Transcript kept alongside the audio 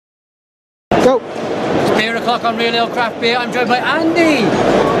Go. It's beer o'clock on Real Ale Craft Beer. I'm joined by Andy.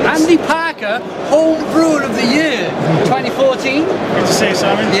 Andy Parker, Homebrewer of the Year 2014. Good to see you,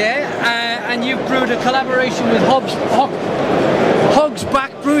 Simon. Yeah, and you've brewed a collaboration with Hogs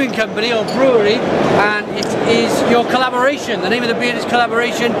Brewing Company or Brewery, and it is your collaboration. The name of the beer is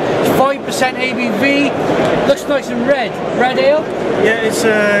Collaboration. It's 5% ABV. Looks nice and red. Red ale? Yeah, it's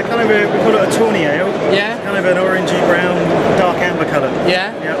kind of we call it a tawny ale. Yeah. Kind of an orangey brown, dark amber colour.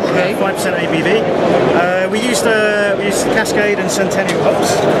 Yeah. Yeah. Okay. 5% ABV. We used Cascade and Centennial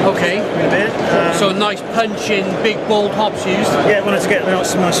hops. Okay. In the beer. So nice punching, big bold hops used. Yeah, wanted to get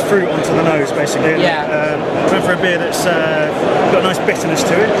some nice fruit onto the nose, basically. Yeah. Went for a beer that's got a nice bitterness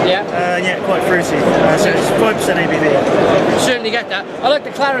to it. Yeah. Yeah, quite fruity. So it's 5% ABV. Certainly get that. I like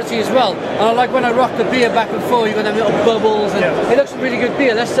the clarity as well, and I like when I rock the beer back and forth. You've got them little bubbles, and it looks a really good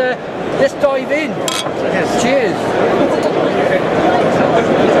beer. Let's dive in. Yes. Cheers.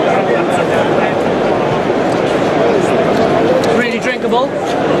 Really drinkable.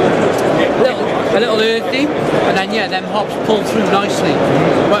 A little earthy, and then yeah, them hops pull through nicely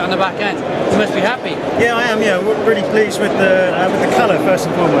right on the back end. You must be happy. Yeah, I am. Yeah, we're really pleased with the colour first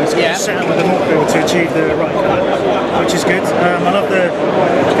and foremost. Yeah. Just sat with the malt bill to achieve the right colour, which is good. I love the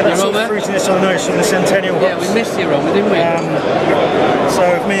sort of fruitiness on the nose from the Centennial hops. Yeah, we missed the aroma, didn't we? So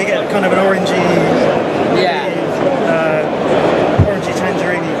for me, you get kind of an orangey, orangey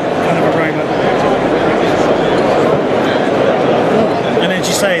tangerine kind of aroma. And as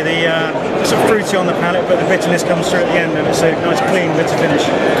you say, the sort of fruity on the palate, but the bitterness comes through at the end, and it's a nice clean bitter finish.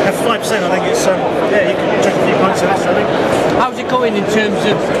 At 5%, I think it's yeah, you can drink a few pints of this, I think. How's it going in terms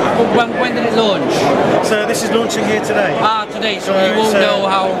of when did it launch? So this is launching here today. Ah, today. So you won't know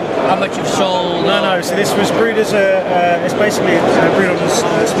how much you've sold. No. So this was brewed as it's basically brewed on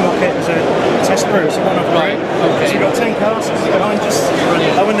a small kit as a test brew. So one of Right. Okay. So you've got 10 casks behind us.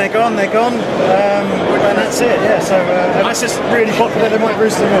 When they're gone, they're gone, and that's it. Yeah. So unless it's really popular, they might brew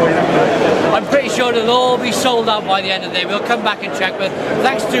some more. You know? I'm pretty sure they'll all be sold out by the end of the day. We'll come back and check. But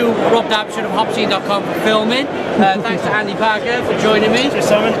thanks to Rob Dabson of Hopscene.com for filming. Thanks to Andy Parker for joining me. Cheers,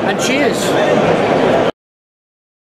 Simon. And cheers.